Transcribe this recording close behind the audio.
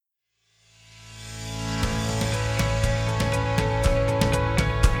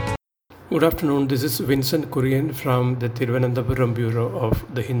Good afternoon. This is Vincent Kurian from the Thiruvananthapuram Bureau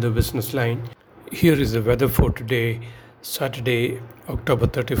of the Hindu Business Line. Here is the weather for today, Saturday, October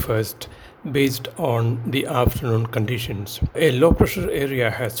 31st, based on the afternoon conditions. A low pressure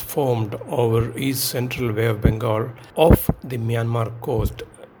area has formed over east central Bay of Bengal off the Myanmar coast,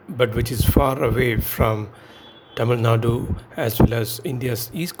 but which is far away from Tamil Nadu as well as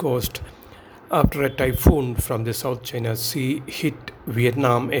India's east coast after a typhoon from the South China Sea hit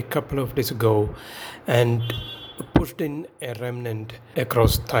Vietnam a couple of days ago and pushed in a remnant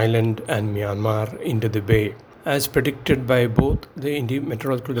across Thailand and Myanmar into the bay. As predicted by both the Indian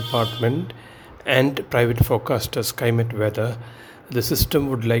Meteorological Department and private forecaster SkyMet Weather, the system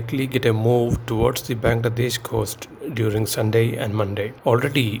would likely get a move towards the Bangladesh coast during Sunday and Monday.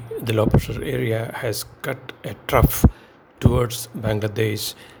 Already, the low pressure area has cut a trough towards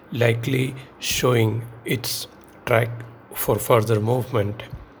Bangladesh, likely showing its track for further movement.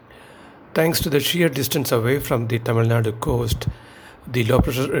 Thanks to the sheer distance away from the Tamil Nadu coast, the low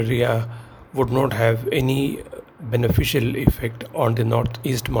pressure area would not have any beneficial effect on the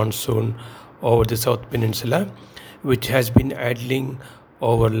northeast monsoon over the South Peninsula, which has been idling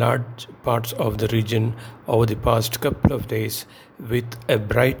over large parts of the region over the past couple of days, with a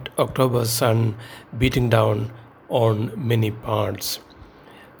bright October sun beating down on many parts.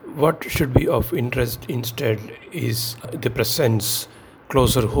 What should be of interest instead is the presence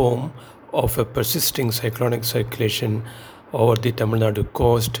closer home of a persisting cyclonic circulation over the Tamil Nadu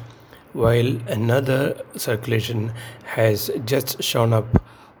coast, while another circulation has just shown up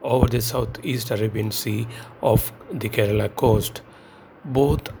over the southeast Arabian Sea of the Kerala coast.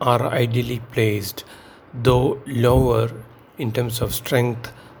 Both are ideally placed, though lower in terms of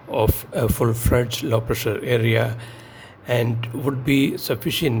strength of a full-fledged low-pressure area, and would be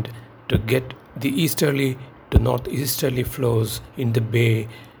sufficient to get the easterly to northeasterly flows in the bay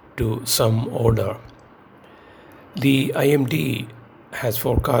to some order. The IMD has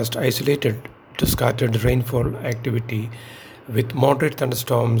forecast isolated to scattered rainfall activity with moderate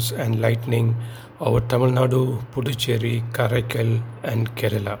thunderstorms and lightning over Tamil Nadu, Puducherry, Karaikal and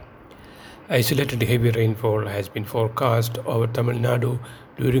Kerala. Isolated heavy rainfall has been forecast over Tamil Nadu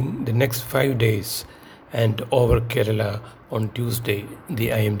during the next 5 days and over Kerala on Tuesday, the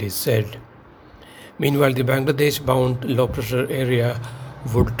IMD said. Meanwhile, the Bangladesh-bound low-pressure area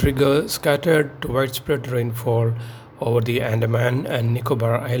would trigger scattered to widespread rainfall over the Andaman and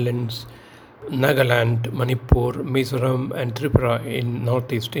Nicobar Islands, Nagaland, Manipur, Mizoram and Tripura in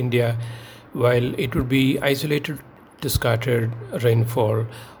northeast India, while it would be isolated to scattered rainfall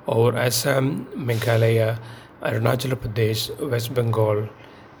over Assam, Meghalaya, Arunachal Pradesh, West Bengal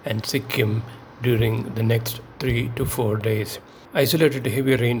and Sikkim during the next 3 to 4 days. Isolated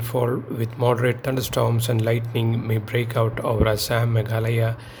heavy rainfall with moderate thunderstorms and lightning may break out over Assam,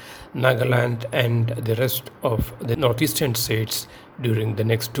 Meghalaya, Nagaland and the rest of the northeastern states during the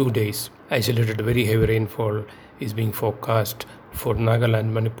next 2 days. Isolated very heavy rainfall is being forecast for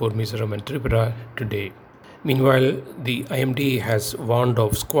Nagaland, Manipur, Mizoram and Tripura today. Meanwhile, the IMD has warned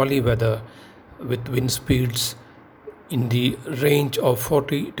of squally weather with wind speeds in the range of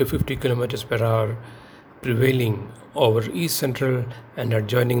 40 to 50 kilometers per hour prevailing over east central and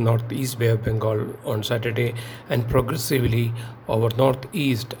adjoining northeast Bay of Bengal on Saturday and progressively over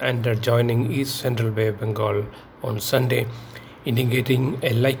northeast and adjoining east central Bay of Bengal on Sunday, indicating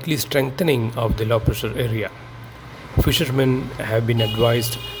a likely strengthening of the low pressure area. Fishermen have been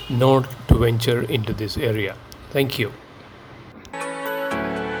advised not to venture into this area. Thank you.